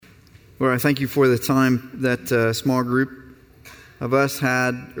Lord, I thank you for the time that small group of us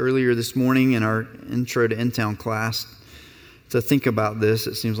had earlier this morning in our Intro to In-Town class to think about this.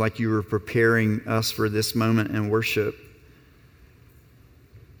 It seems like you were preparing us for this moment in worship.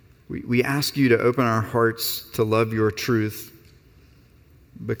 We ask you to open our hearts to love your truth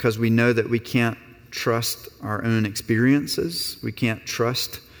because we know that we can't trust our own experiences. We can't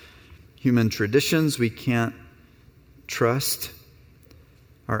trust human traditions. We can't trust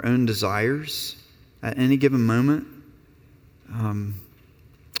our own desires at any given moment.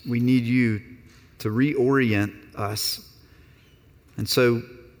 We need you to reorient us. And so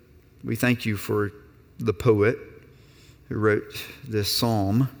we thank you for the poet who wrote this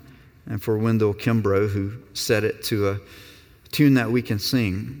psalm and for Wendell Kimbrough who set it to a tune that we can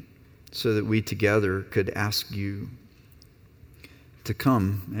sing so that we together could ask you to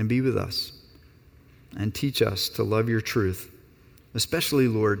come and be with us and teach us to love your truth. Especially,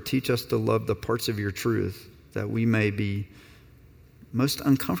 Lord, teach us to love the parts of your truth that we may be most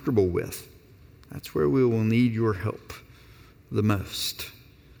uncomfortable with. That's where we will need your help the most.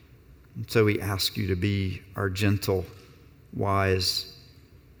 And so we ask you to be our gentle, wise,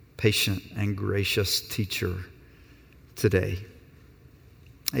 patient, and gracious teacher today.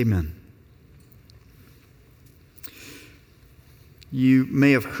 Amen. You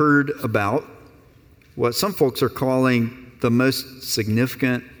may have heard about what some folks are calling the most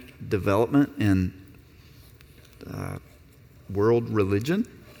significant development in world religion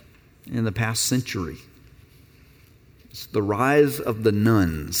in the past century. It's the rise of the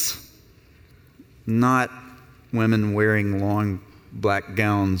nuns, not women wearing long black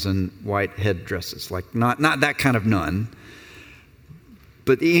gowns and white headdresses, like not that kind of nun,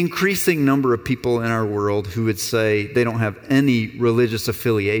 but the increasing number of people in our world who would say they don't have any religious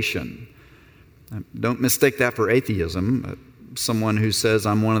affiliation. Don't mistake that for atheism. Someone who says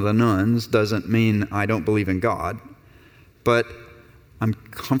I'm one of the nuns doesn't mean I don't believe in God. But I'm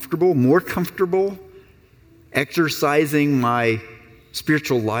more comfortable exercising my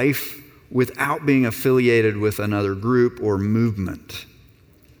spiritual life without being affiliated with another group or movement.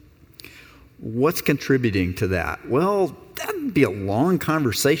 What's contributing to that? Well, that'd be a long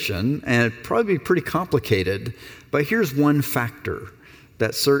conversation and it'd probably be pretty complicated. But here's one factor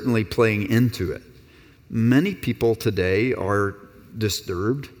that's certainly playing into it. Many people today are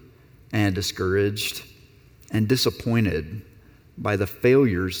disturbed and discouraged and disappointed by the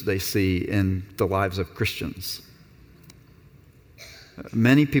failures they see in the lives of Christians.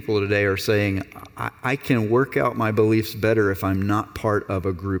 Many people today are saying, I can work out my beliefs better if I'm not part of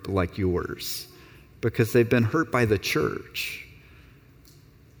a group like yours, because they've been hurt by the church.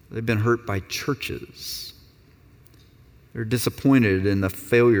 They've been hurt by churches. They're disappointed in the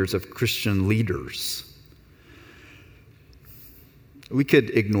failures of Christian leaders. We could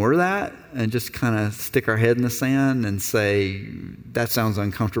ignore that and just kind of stick our head in the sand and say, that sounds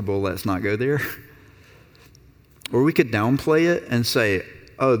uncomfortable, let's not go there. Or we could downplay it and say,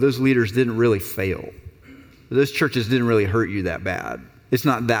 oh, those leaders didn't really fail. Those churches didn't really hurt you that bad. It's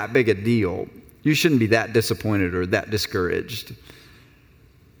not that big a deal. You shouldn't be that disappointed or that discouraged.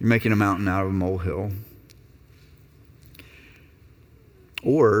 You're making a mountain out of a molehill.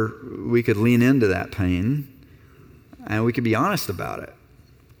 Or we could lean into that pain and we could be honest about it.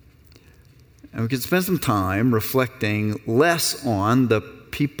 And we could spend some time reflecting less on the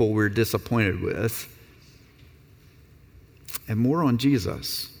people we're disappointed with and more on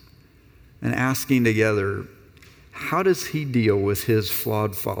Jesus and asking together, how does he deal with his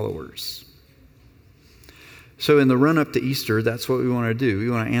flawed followers? So in the run-up to Easter, that's what we want to do.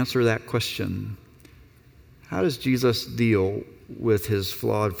 We want to answer that question. How does Jesus deal with his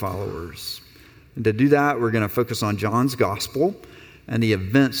flawed followers? And to do that, we're going to focus on John's gospel and the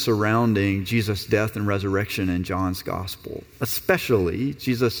events surrounding Jesus' death and resurrection in John's gospel, especially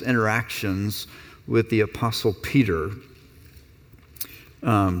Jesus' interactions with the apostle Peter,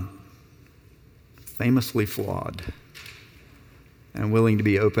 famously flawed and willing to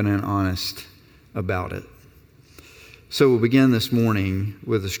be open and honest about it. So we'll begin this morning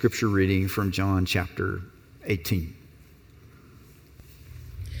with a scripture reading from John chapter 18.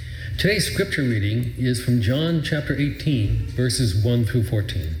 Today's scripture reading is from John chapter 18, verses 1 through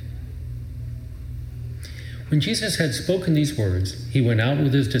 14. When Jesus had spoken these words, he went out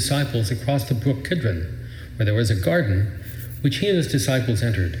with his disciples across the brook Kidron, where there was a garden, which he and his disciples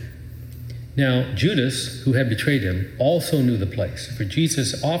entered. Now Judas, who had betrayed him, also knew the place, for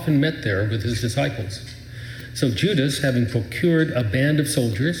Jesus often met there with his disciples. So Judas, having procured a band of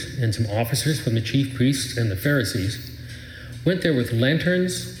soldiers and some officers from the chief priests and the Pharisees, went there with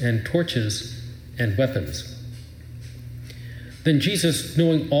lanterns and torches and weapons. Then Jesus,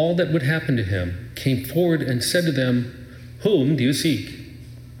 knowing all that would happen to him, came forward and said to them, "Whom do you seek?"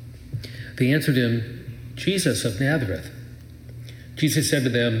 They answered him, "Jesus of Nazareth." Jesus said to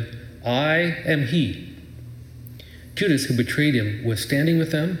them, "I am he." Judas, who betrayed him, was standing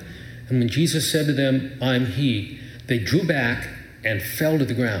with them, and when Jesus said to them, "I am he," they drew back and fell to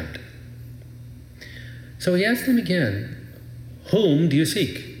the ground. So he asked them again, "Whom do you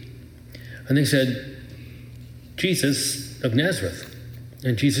seek?" And they said, "Jesus of Nazareth."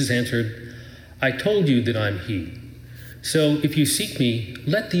 And Jesus answered, "I told you that I'm he. So if you seek me,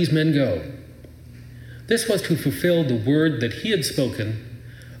 let these men go." This was to fulfill the word that he had spoken,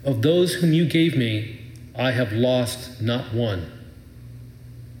 "Of those whom you gave me, I have lost not one."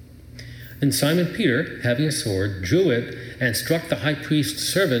 Then Simon Peter, having a sword, drew it and struck the high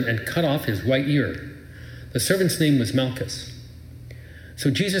priest's servant and cut off his right ear. The servant's name was Malchus. So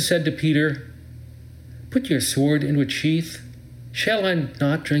Jesus said to Peter, "Put your sword into its sheath. Shall I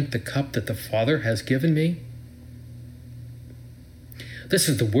not drink the cup that the Father has given me?" This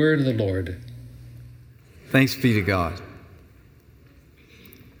is the word of the Lord. Thanks be to God.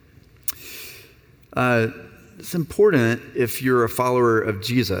 It's important, if you're a follower of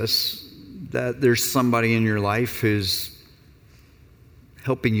Jesus, that there's somebody in your life who's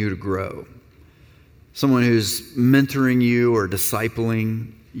helping you to grow. Someone who's mentoring you or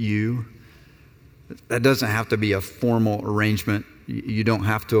discipling you. That doesn't have to be a formal arrangement. You don't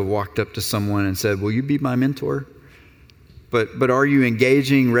have to have walked up to someone and said, "Will you be my mentor?" But are you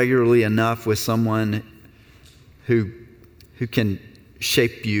engaging regularly enough with someone who can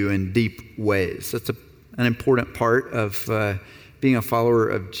shape you in deep ways? That's an important part of being a follower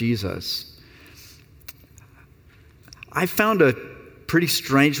of Jesus. I found a pretty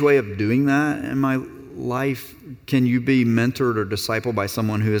strange way of doing that in my life. Can you be mentored or discipled by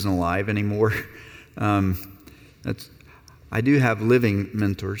someone who isn't alive anymore? I do have living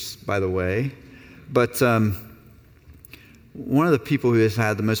mentors, by the way. But one of the people who has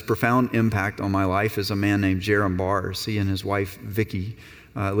had the most profound impact on my life is a man named Jerem Bars. He and his wife, Vicky,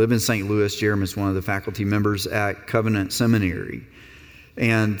 live in St. Louis. Jerem is one of the faculty members at Covenant Seminary.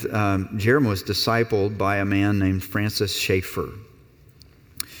 And Jerem was discipled by a man named Francis Schaeffer.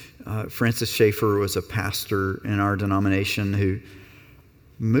 Francis Schaeffer was a pastor in our denomination who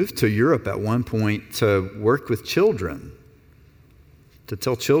moved to Europe at one point to work with children, to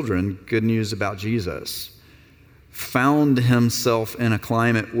tell children good news about Jesus. Found himself in a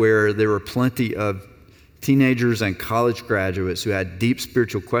climate where there were plenty of teenagers and college graduates who had deep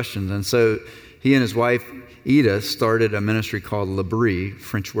spiritual questions. And so he and his wife, Edith, started a ministry called L'Abri,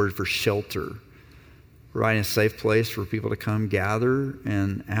 French word for shelter, providing a safe place for people to come gather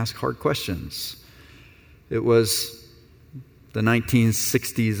and ask hard questions. It was the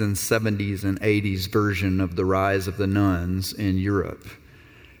 1960s and 70s and 80s version of the rise of the nuns in Europe.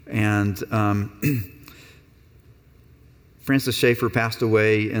 And Francis Schaeffer passed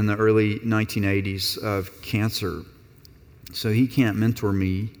away in the early 1980s of cancer. So he can't mentor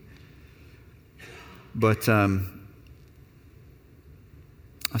me. But I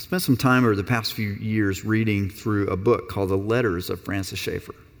spent some time over the past few years reading through a book called The Letters of Francis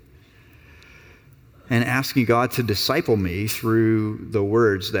Schaeffer and asking God to disciple me through the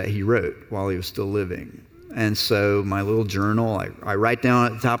words that he wrote while he was still living. And so my little journal, I write down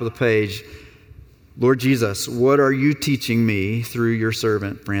at the top of the page, "Lord Jesus, what are you teaching me through your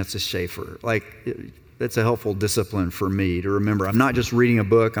servant, Francis Schaeffer?" That's a helpful discipline for me to remember. I'm not just reading a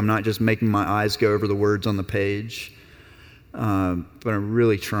book. I'm not just making my eyes go over the words on the page. But I'm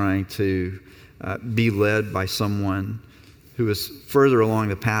really trying to be led by someone who is further along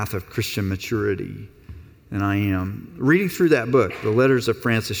the path of Christian maturity than I am. Reading through that book, The Letters of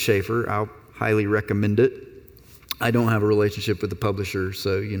Francis Schaeffer, I'll highly recommend it. I don't have a relationship with the publisher,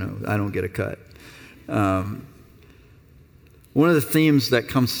 so, I don't get a cut. One of the themes that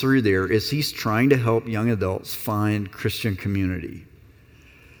comes through there is he's trying to help young adults find Christian community.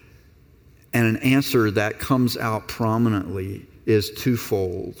 And an answer that comes out prominently is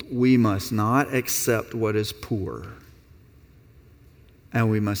twofold. We must not accept what is poor, and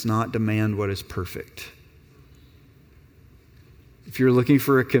we must not demand what is perfect. If you're looking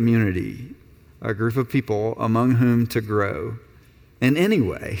for a community, a group of people among whom to grow in any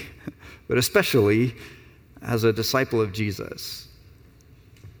way, but especially as a disciple of Jesus,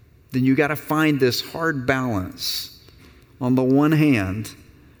 then you got to find this hard balance. On the one hand,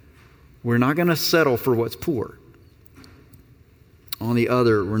 we're not going to settle for what's poor. On the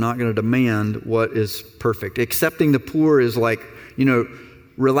other, we're not going to demand what is perfect. Accepting the poor is like,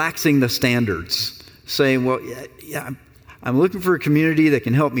 relaxing the standards. Saying, well, yeah, I'm looking for a community that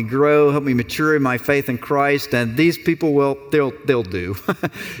can help me grow, help me mature in my faith in Christ. And these people, well, they'll do.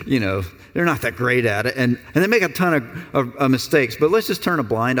 They're not that great at it. And they make a ton of mistakes. But let's just turn a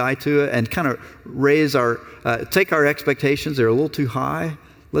blind eye to it and kind of take our expectations. They're a little too high.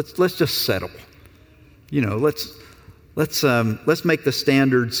 Let's just settle. Let's make the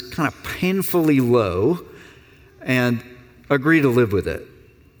standards kind of painfully low and agree to live with it.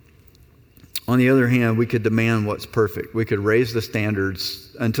 On the other hand, we could demand what's perfect. We could raise the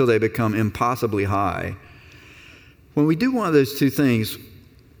standards until they become impossibly high. When we do one of those two things,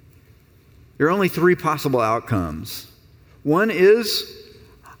 there are only three possible outcomes. One is,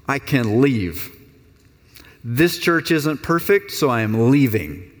 I can leave. This church isn't perfect, so I am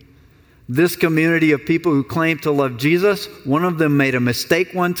leaving. This community of people who claim to love Jesus, one of them made a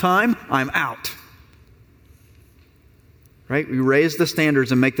mistake one time, I'm out. Right? We raise the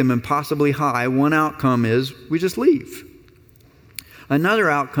standards and make them impossibly high. One outcome is we just leave. Another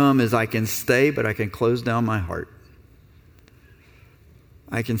outcome is I can stay, but I can close down my heart.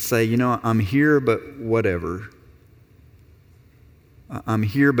 I can say, I'm here, but whatever. I'm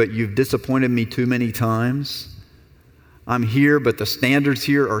here, but you've disappointed me too many times. I'm here, but the standards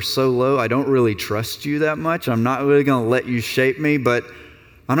here are so low, I don't really trust you that much. I'm not really going to let you shape me, but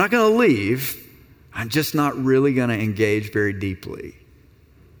I'm not going to leave. I'm just not really going to engage very deeply.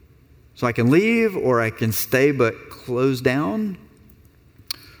 So I can leave, or I can stay but close down.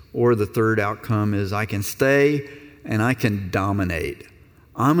 Or the third outcome is I can stay and I can dominate.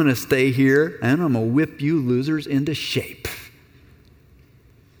 I'm going to stay here and I'm going to whip you losers into shape.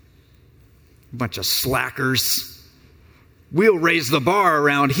 A bunch of slackers. We'll raise the bar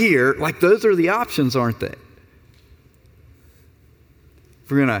around here. Like, those are the options, aren't they? If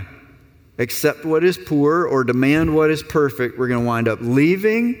we're going to accept what is poor or demand what is perfect, we're going to wind up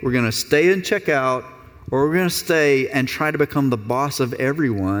leaving, we're going to stay and check out, or we're going to stay and try to become the boss of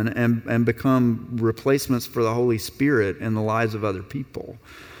everyone and become replacements for the Holy Spirit in the lives of other people.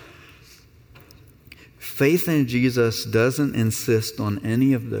 Faith in Jesus doesn't insist on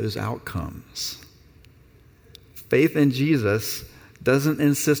any of those outcomes. Faith in Jesus doesn't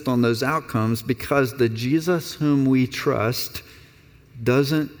insist on those outcomes because the Jesus whom we trust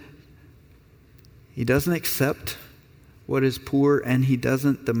doesn't accept what is poor, and he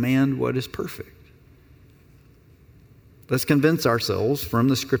doesn't demand what is perfect. Let's convince ourselves from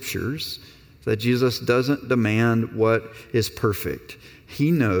the Scriptures that Jesus doesn't demand what is perfect.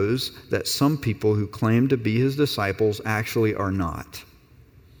 He knows that some people who claim to be his disciples actually are not.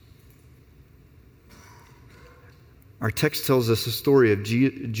 Our text tells us the story of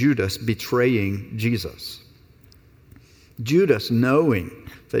Judas betraying Jesus. Judas, knowing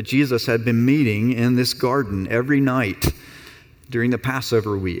that Jesus had been meeting in this garden every night during the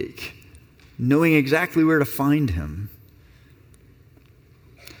Passover week, knowing exactly where to find him.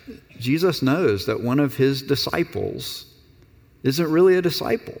 Jesus knows that one of his disciples isn't really a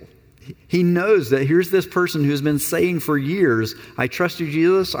disciple. He knows that here's this person who's been saying for years, I trust you,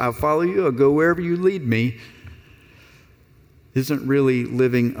 Jesus, I'll follow you, I'll go wherever you lead me, isn't really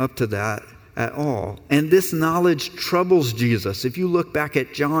living up to that at all. And this knowledge troubles Jesus. If you look back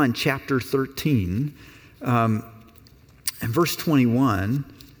at John chapter 13 and verse 21,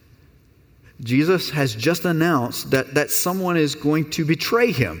 Jesus has just announced that someone is going to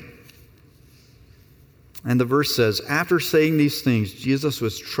betray him. And the verse says, after saying these things, Jesus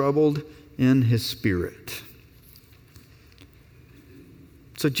was troubled in his spirit.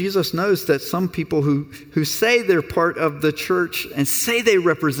 So Jesus knows that some people who say they're part of the church and say they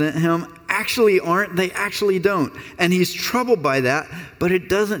represent him actually aren't. They actually don't. And he's troubled by that, but it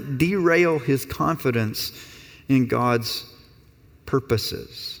doesn't derail his confidence in God's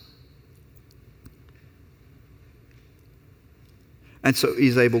purposes. And so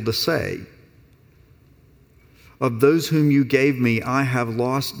he's able to say, of those whom you gave me, I have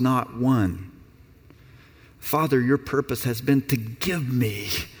lost not one. Father, your purpose has been to give me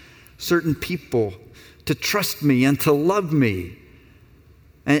certain people, to trust me and to love me.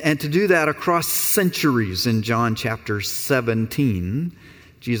 And to do that across centuries. In John chapter 17,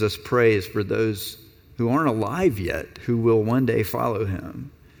 Jesus prays for those who aren't alive yet, who will one day follow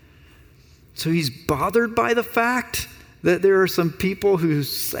him. So he's bothered by the fact that there are some people who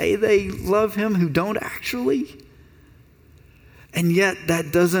say they love him who don't actually. And yet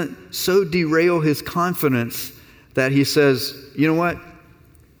that doesn't so derail his confidence that he says, you know what?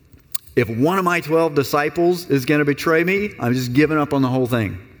 If one of my 12 disciples is going to betray me, I'm just giving up on the whole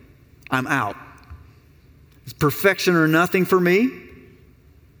thing. I'm out. It's perfection or nothing for me.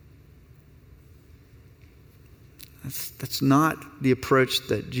 That's not the approach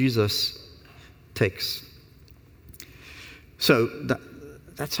that Jesus takes. So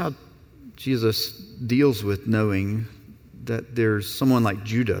that's how Jesus deals with knowing that there's someone like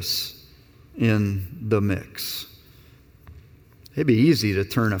Judas in the mix. It'd be easy to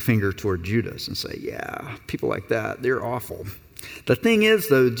turn a finger toward Judas and say, yeah, people like that, they're awful. The thing is,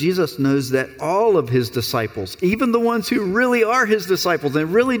 though, Jesus knows that all of his disciples, even the ones who really are his disciples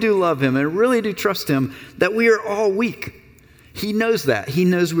and really do love him and really do trust him, that we are all weak. He knows that. He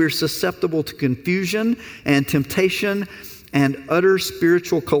knows we're susceptible to confusion and temptation and utter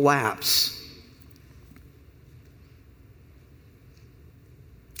spiritual collapse.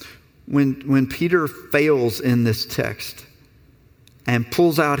 When Peter fails in this text and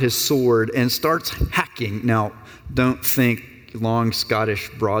pulls out his sword and starts hacking, now don't think long Scottish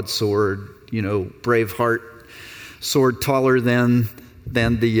broadsword, Braveheart sword taller than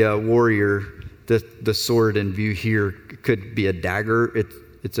the warrior. The sword in view here could be a dagger.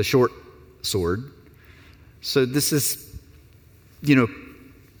 It's a short sword. So this is,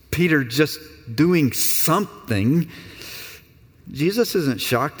 Peter just doing something. Jesus isn't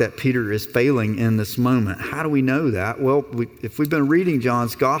shocked that Peter is failing in this moment. How do we know that? Well, if we've been reading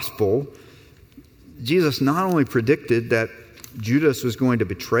John's gospel, Jesus not only predicted that Judas was going to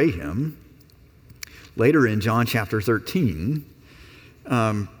betray him, later in John chapter 13,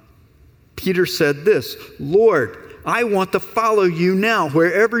 Peter said this, "Lord, I want to follow you now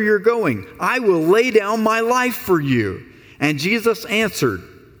wherever you're going. I will lay down my life for you." And Jesus answered,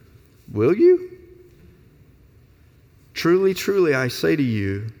 "Will you? Truly, truly, I say to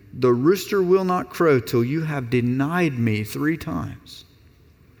you, the rooster will not crow till you have denied me 3 times.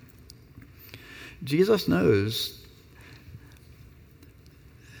 Jesus knows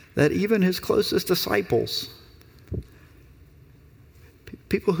that even his closest disciples,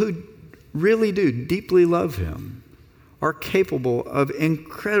 people who really do deeply love him, are capable of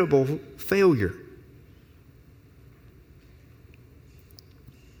incredible failure.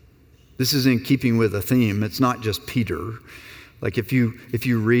 This is in keeping with a theme. It's not just Peter. Like if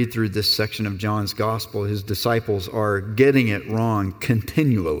you read through this section of John's gospel, his disciples are getting it wrong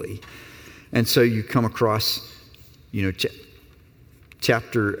continually. And so you come across,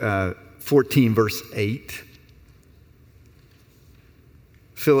 chapter 14, verse 8.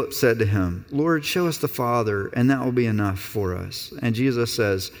 Philip said to him, "Lord, show us the Father, and that will be enough for us." And Jesus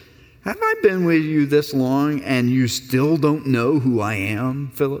says, "Have I been with you this long, and you still don't know who I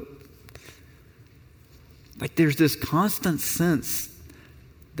am, Philip?" Like there's this constant sense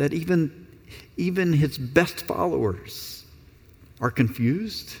that even his best followers are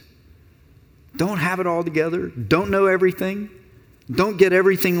confused, don't have it all together, don't know everything, don't get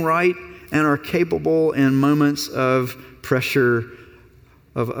everything right, and are capable in moments of pressure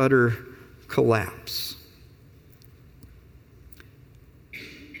of utter collapse.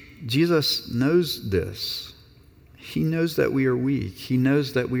 Jesus knows this. He knows that we are weak. He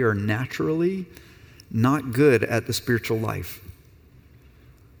knows that we are naturally not good at the spiritual life.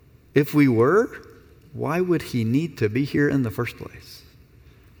 If we were, why would he need to be here in the first place?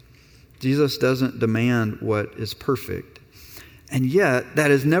 Jesus doesn't demand what is perfect. And yet, that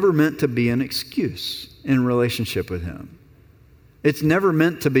is never meant to be an excuse in relationship with him. It's never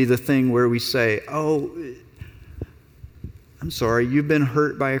meant to be the thing where we say, "Oh, I'm sorry, you've been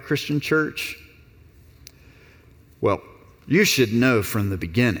hurt by a Christian church? Well, you should know from the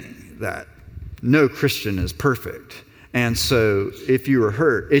beginning that no Christian is perfect. And so if you were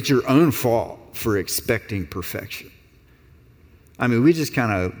hurt, it's your own fault for expecting perfection." I mean, we just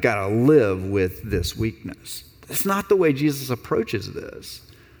kind of got to live with this weakness. That's not the way Jesus approaches this,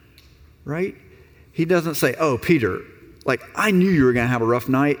 right? He doesn't say, "Oh, Peter, I knew you were going to have a rough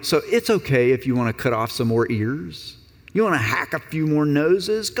night, so it's okay if you want to cut off some more ears. You want to hack a few more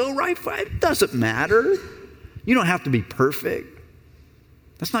noses? Go right for it. It doesn't matter. You don't have to be perfect."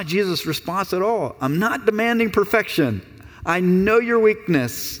 That's not Jesus' response at all. I'm not demanding perfection. I know your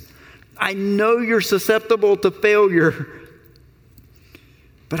weakness. I know you're susceptible to failure.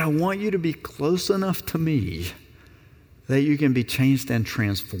 But I want you to be close enough to me that you can be changed and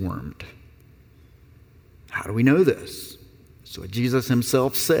transformed. How do we know this? It's what Jesus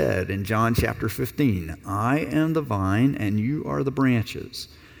himself said in John chapter 15. "I am the vine and you are the branches.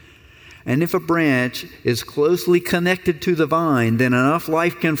 And if a branch is closely connected to the vine, then enough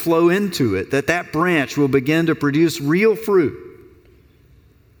life can flow into it that branch will begin to produce real fruit.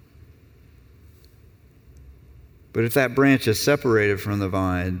 But if that branch is separated from the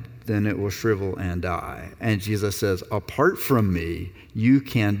vine, then it will shrivel and die." And Jesus says, "Apart from me, you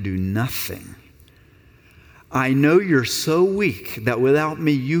can do nothing. I know you're so weak that without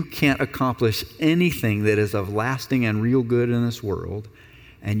me, you can't accomplish anything that is of lasting and real good in this world.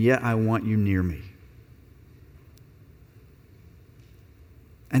 And yet I want you near me."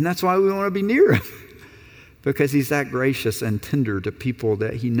 And that's why we want to be near him, because he's that gracious and tender to people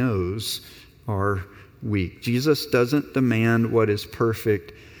that he knows are weak. Jesus doesn't demand what is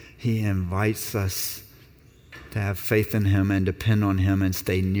perfect. He invites us to have faith in him and depend on him and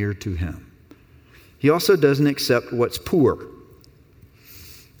stay near to him. He also doesn't accept what's poor.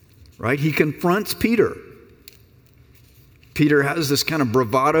 Right? He confronts Peter. Peter has this kind of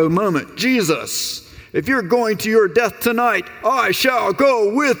bravado moment. Jesus, if you're going to your death tonight, I shall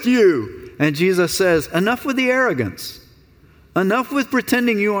go with you. And Jesus says, enough with the arrogance. Enough with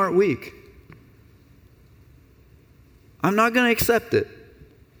pretending you aren't weak. I'm not going to accept it.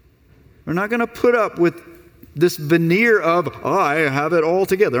 We're not going to put up with this veneer of, I have it all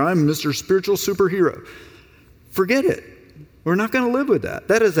together. I'm Mr. Spiritual Superhero. Forget it. We're not going to live with that.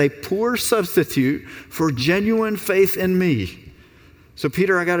 That is a poor substitute for genuine faith in me. So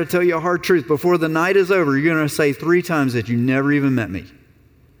Peter, I got to tell you a hard truth. Before the night is over, you're going to say 3 times that you never even met me.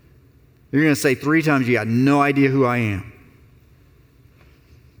 You're going to say 3 times you got no idea who I am.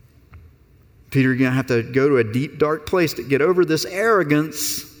 Peter, you're going to have to go to a deep, dark place to get over this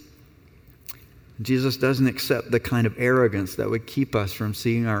arrogance. Jesus doesn't accept the kind of arrogance that would keep us from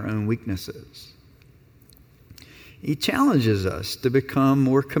seeing our own weaknesses. He challenges us to become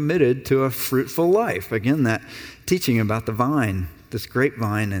more committed to a fruitful life. Again, that teaching about the vine, this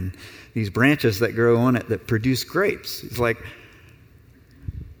grapevine, and these branches that grow on it that produce grapes. It's like,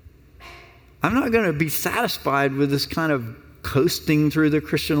 I'm not going to be satisfied with this kind of coasting through the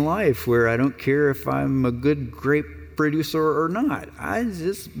Christian life where I don't care if I'm a good grape producer or not. I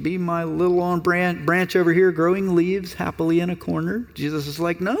just be my little on branch over here growing leaves happily in a corner. Jesus is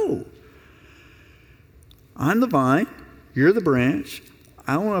like, no. I'm the vine, you're the branch.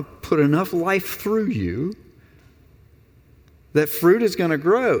 I want to put enough life through you that fruit is going to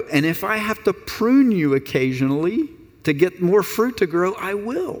grow. And if I have to prune you occasionally to get more fruit to grow, I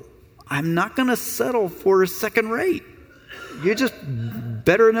will. I'm not going to settle for a second rate. You just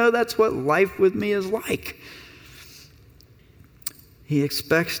better know that's what life with me is like. He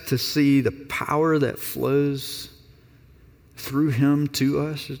expects to see the power that flows through him to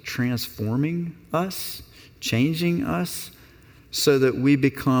us, transforming us, changing us, so that we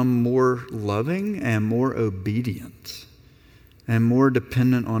become more loving and more obedient and more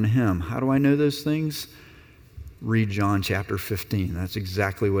dependent on him. How do I know those things? Read John chapter 15. That's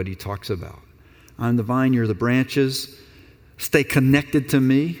exactly what he talks about. I'm the vine, you're the branches. Stay connected to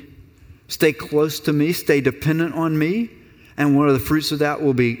me. Stay close to me. Stay dependent on me. And one of the fruits of that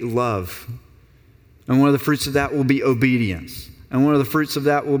will be love. And one of the fruits of that will be obedience. And one of the fruits of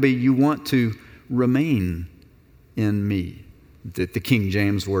that will be you want to remain in me. The King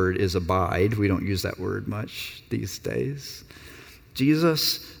James word is abide. We don't use that word much these days.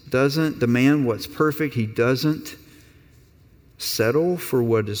 Jesus doesn't demand what's perfect. He doesn't settle for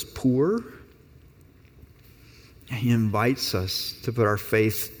what is poor. He invites us to put our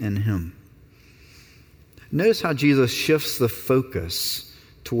faith in him. Notice how Jesus shifts the focus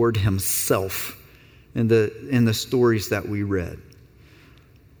toward himself in the stories that we read.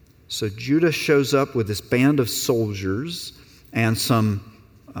 So Judas shows up with this band of soldiers and some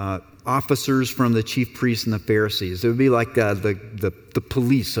officers from the chief priests and the Pharisees. It would be like the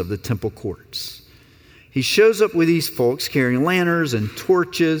police of the temple courts. He shows up with these folks carrying lanterns and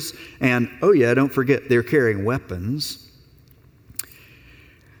torches, and oh yeah, don't forget, they're carrying weapons.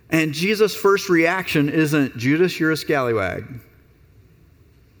 And Jesus' first reaction isn't, Judas, you're a scallywag.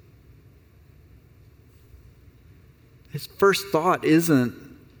 His first thought isn't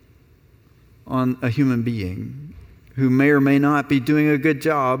on a human being who may or may not be doing a good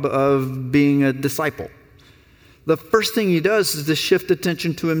job of being a disciple. The first thing he does is to shift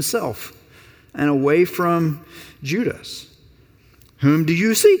attention to himself and away from Judas. Whom do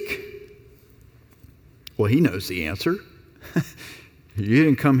you seek? Well, he knows the answer. You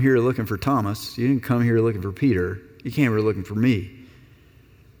didn't come here looking for Thomas. You didn't come here looking for Peter. You came here looking for me.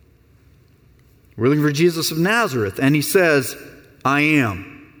 We're looking for Jesus of Nazareth. And he says, I am.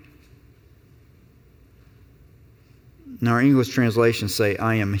 Now, our English translations say,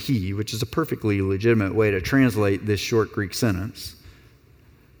 I am he, which is a perfectly legitimate way to translate this short Greek sentence.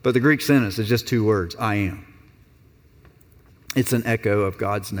 But the Greek sentence is just 2 words, I am. It's an echo of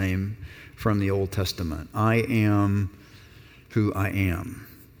God's name from the Old Testament. I am who I am.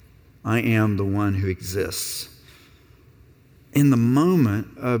 I am the one who exists. In the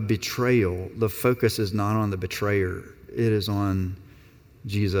moment of betrayal, the focus is not on the betrayer. It is on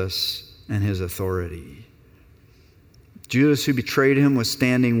Jesus and his authority. Judas, who betrayed him, was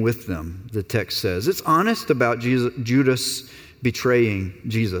standing with them, the text says. It's honest about Judas betraying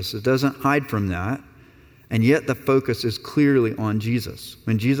Jesus. It doesn't hide from that. And yet the focus is clearly on Jesus.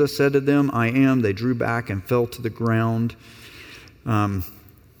 When Jesus said to them, "I am," they drew back and fell to the ground.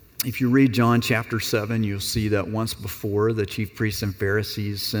 If you read John chapter 7, you'll see that once before, the chief priests and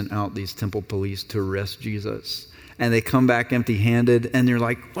Pharisees sent out these temple police to arrest Jesus. And they come back empty-handed, and they're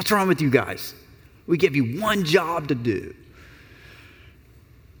like, "What's wrong with you guys? We give you one job to do."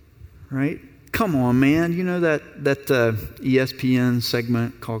 Right? Come on, man. You know that ESPN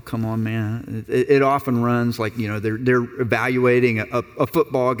segment called "Come On, Man"? It often runs like, they're evaluating a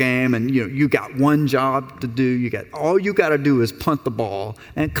football game, and you got one job to do. All you got to do is punt the ball.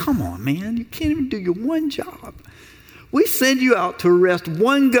 And come on, man, you can't even do your one job. We send you out to arrest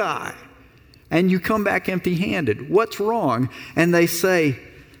one guy, and you come back empty-handed. What's wrong? And they say,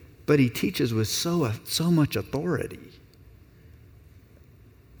 "But he teaches with so much authority.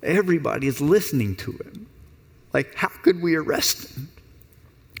 Everybody is listening to him. Like, how could we arrest him?"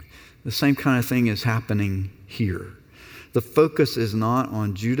 The same kind of thing is happening here. The focus is not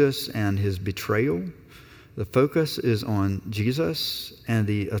on Judas and his betrayal. The focus is on Jesus and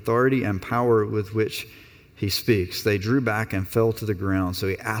the authority and power with which he speaks. They drew back and fell to the ground. So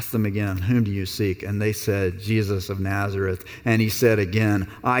he asked them again, "Whom do you seek?" And they said, "Jesus of Nazareth." And he said again,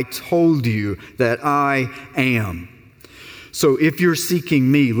 "I told you that I am. So if you're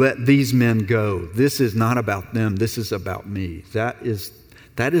seeking me, let these men go. This is not about them. This is about me." That is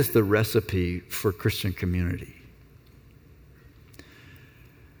the recipe for Christian community.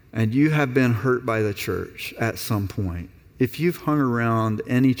 And you have been hurt by the church at some point. If you've hung around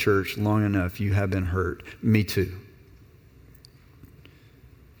any church long enough, you have been hurt. Me too.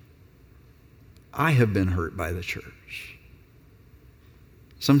 I have been hurt by the church.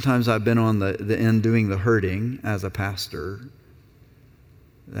 Sometimes I've been on the end doing the hurting as a pastor.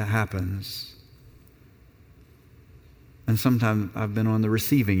 That happens. And sometimes I've been on the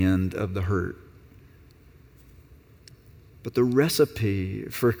receiving end of the hurt. But the recipe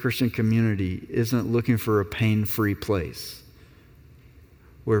for Christian community isn't looking for a pain-free place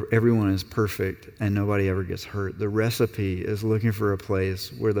where everyone is perfect and nobody ever gets hurt. The recipe is looking for a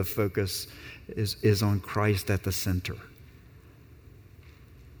place where the focus is on Christ at the center.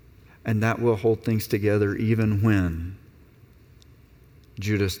 And that will hold things together even when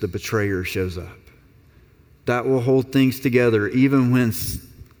Judas the betrayer shows up. That will hold things together even when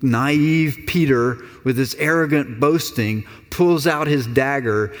naive Peter, with his arrogant boasting, pulls out his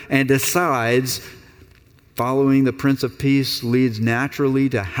dagger and decides following the Prince of Peace leads naturally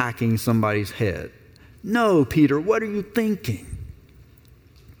to hacking somebody's head. No, Peter, what are you thinking?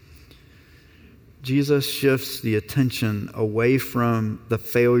 Jesus shifts the attention away from the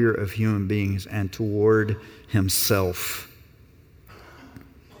failure of human beings and toward himself.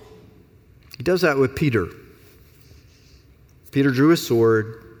 He does that with Peter. Peter drew his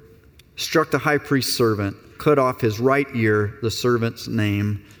sword, struck the high priest's servant, cut off his right ear. The servant's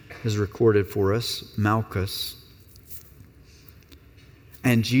name is recorded for us, Malchus.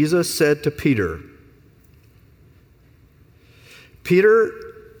 And Jesus said to Peter, "Peter,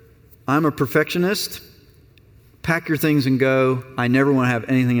 I'm a perfectionist. Pack your things and go. I never want to have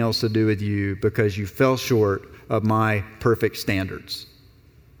anything else to do with you because you fell short of my perfect standards."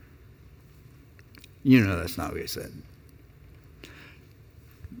 You know that's not what he said.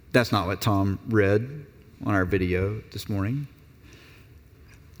 That's not what Tom read on our video this morning.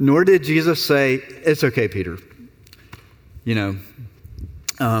 Nor did Jesus say, "It's okay, Peter.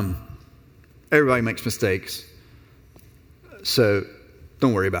 Everybody makes mistakes. So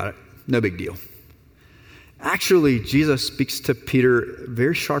don't worry about it. No big deal." Actually, Jesus speaks to Peter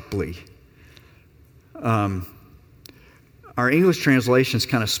very sharply. Our English translations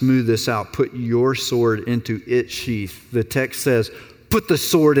kind of smooth this out. Put your sword into its sheath. The text says, put the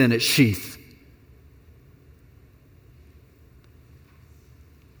sword in its sheath.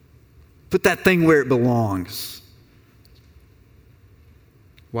 Put that thing where it belongs.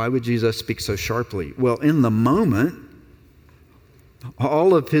 Why would Jesus speak so sharply? Well, in the moment,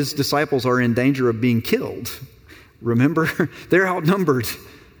 all of his disciples are in danger of being killed. Remember? They're outnumbered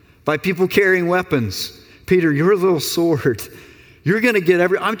by people carrying weapons. Peter, your little sword, you're going to get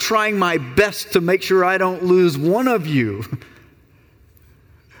I'm trying my best to make sure I don't lose one of you.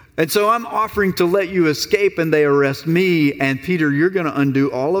 And so I'm offering to let you escape, and they arrest me. And Peter, you're going to undo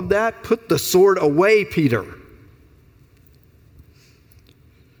all of that? Put the sword away, Peter.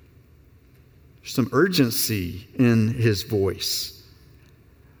 There's some urgency in his voice.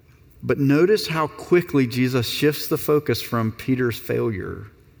 But notice how quickly Jesus shifts the focus from Peter's failure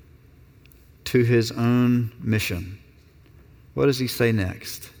to his own mission. What does he say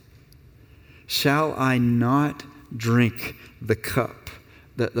next? Shall I not drink the cup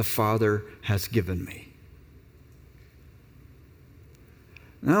that the Father has given me?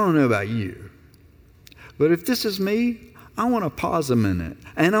 And I don't know about you, but if this is me, I want to pause a minute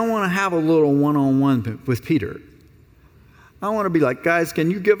and I want to have a little one-on-one with Peter. I want to be like, guys,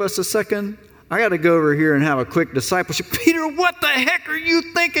 can you give us a second? I got to go over here and have a quick discipleship. Peter, what the heck are you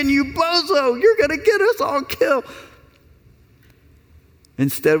thinking, you bozo? You're going to get us all killed.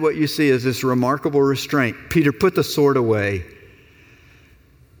 Instead, what you see is this remarkable restraint. Peter, put the sword away.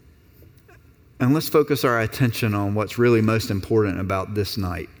 And let's focus our attention on what's really most important about this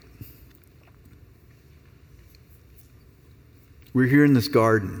night. We're here in this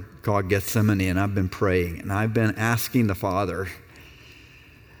garden called Gethsemane, and I've been praying, and I've been asking the Father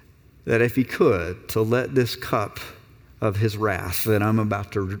that if he could, to let this cup of his wrath that I'm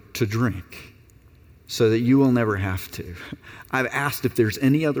about to drink, so that you will never have to. I've asked if there's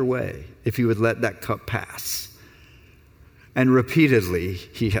any other way, if he would let that cup pass. And repeatedly,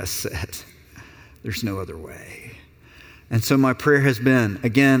 he has said, there's no other way. And so my prayer has been,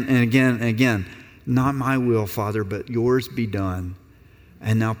 again and again and again, not my will, Father, but yours be done.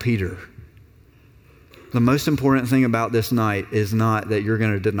 And now, Peter, the most important thing about this night is not that you're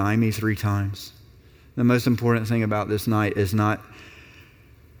going to deny me 3 times. The most important thing about this night is not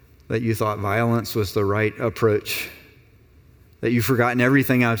that you thought violence was the right approach, that you've forgotten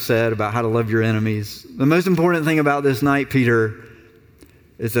everything I've said about how to love your enemies. The most important thing about this night, Peter,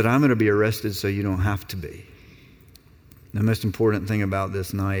 is that I'm going to be arrested so you don't have to be. The most important thing about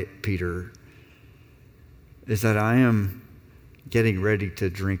this night, Peter, is that I am getting ready to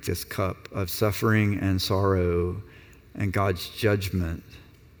drink this cup of suffering and sorrow and God's judgment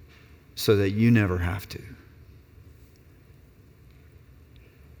so that you never have to.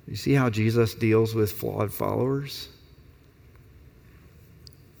 You see how Jesus deals with flawed followers?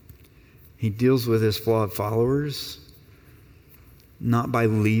 He deals with his flawed followers not by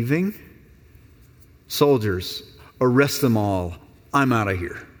leaving. Soldiers, arrest them all. I'm out of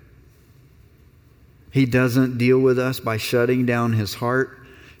here. He doesn't deal with us by shutting down his heart.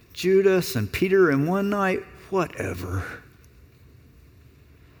 Judas and Peter in one night, whatever.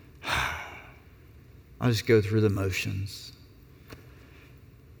 I'll just go through the motions.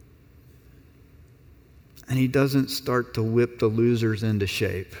 And he doesn't start to whip the losers into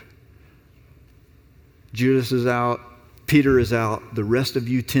shape. Judas is out. Peter is out. The rest of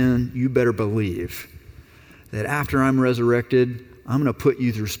you 10, you better believe that after I'm resurrected, I'm going to put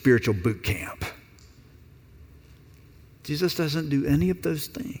you through spiritual boot camp. Jesus doesn't do any of those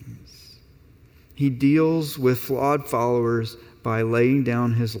things. He deals with flawed followers by laying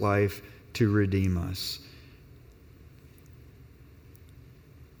down his life to redeem us.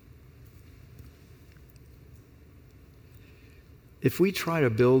 If we try to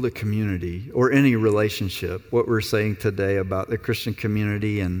build a community or any relationship, what we're saying today about the Christian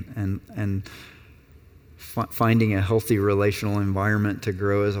community and finding a healthy relational environment to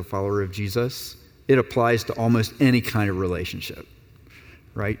grow as a follower of Jesus, it applies to almost any kind of relationship,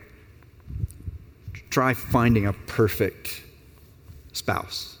 right? Try finding a perfect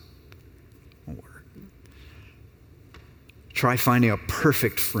spouse. Won't work. Try finding a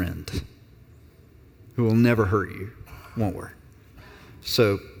perfect friend who will never hurt you. Won't work.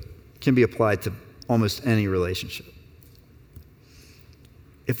 So it can be applied to almost any relationship.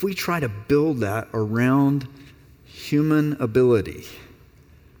 If we try to build that around human ability,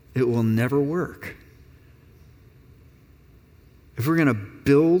 it will never work. If we're going to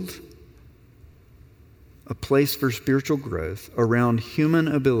build a place for spiritual growth around human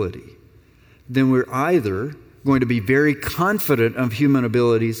ability, then we're either going to be very confident of human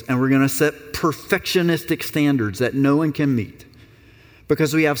abilities and we're going to set perfectionistic standards that no one can meet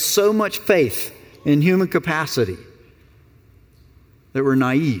because we have so much faith in human capacity that we're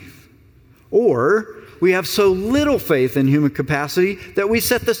naive. Or we have so little faith in human capacity that we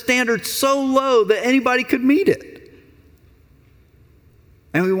set the standard so low that anybody could meet it.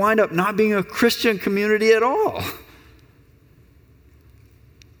 And we wind up not being a Christian community at all.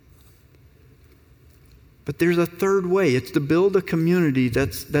 But there's a third way. It's to build a community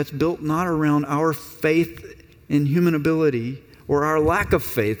that's built not around our faith in human ability or our lack of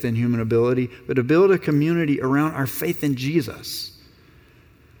faith in human ability, but to build a community around our faith in Jesus.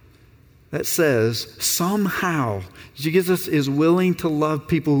 That says somehow Jesus is willing to love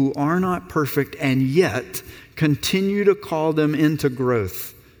people who are not perfect and yet continue to call them into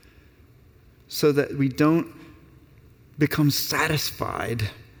growth so that we don't become satisfied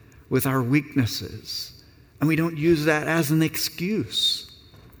with our weaknesses and we don't use that as an excuse.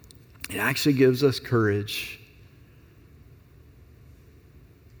 It actually gives us courage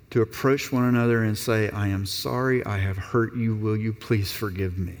to approach one another and say, I am sorry I have hurt you. Will you please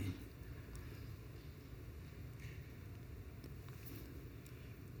forgive me?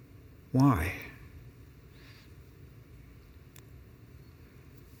 Why?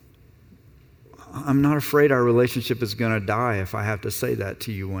 I'm not afraid our relationship is going to die if I have to say that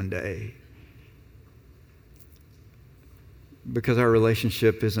to you one day. Because our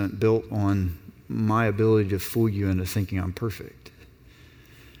relationship isn't built on my ability to fool you into thinking I'm perfect.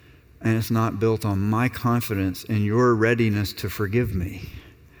 And it's not built on my confidence in your readiness to forgive me.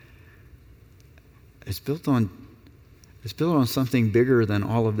 It's built on something bigger than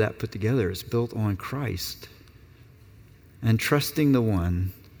all of that put together. It's built on Christ and trusting the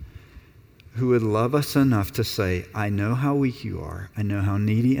one who would love us enough to say, I know how weak you are. I know how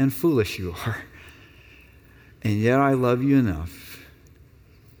needy and foolish you are. And yet I love you enough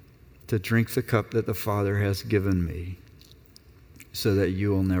to drink the cup that the Father has given me so that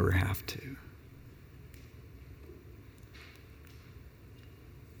you will never have to.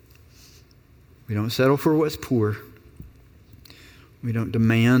 We don't settle for what's poor. We don't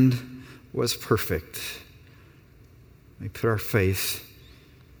demand what's perfect. We put our faith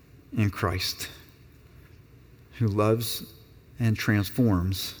in Christ, who loves and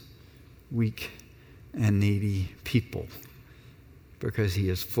transforms weak and needy people because he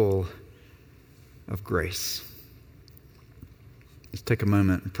is full of grace. Let's take a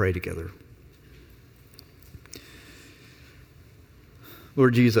moment and pray together.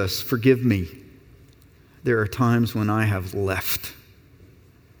 Lord Jesus, forgive me. There are times when I have left.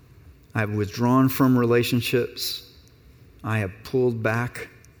 I have withdrawn from relationships. I have pulled back.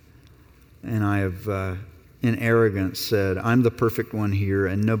 And I have, in arrogance, said, I'm the perfect one here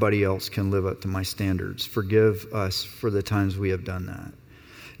and nobody else can live up to my standards. Forgive us for the times we have done that.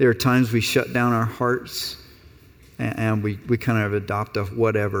 There are times we shut down our hearts and we kind of adopt a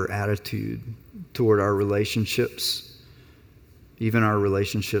whatever attitude toward our relationships, even our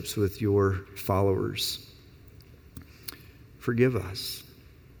relationships with your followers. Forgive us.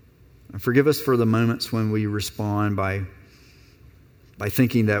 And forgive us for the moments when we respond by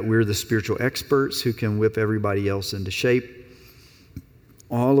thinking that we're the spiritual experts who can whip everybody else into shape.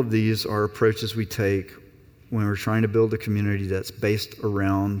 All of these are approaches we take when we're trying to build a community that's based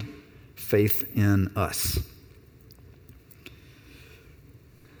around faith in us.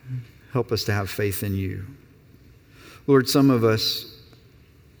 Help us to have faith in you. Lord, some of us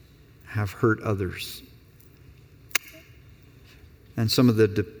have hurt others. And some of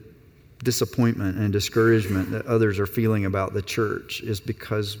the disappointment and discouragement that others are feeling about the church is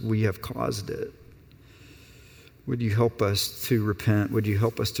because we have caused it. Would you help us to repent? Would you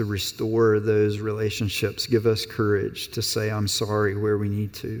help us to restore those relationships? Give us courage to say, I'm sorry where we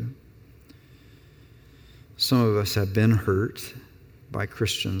need to. Some of us have been hurt by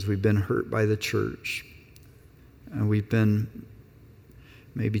Christians. We've been hurt by the church. And we've been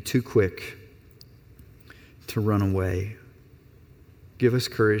maybe too quick to run away. Give us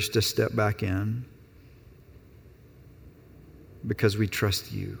courage to step back in because we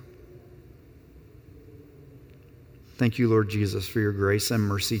trust you. Thank you, Lord Jesus, for your grace and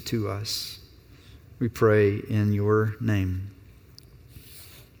mercy to us. We pray in your name.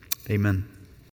 Amen.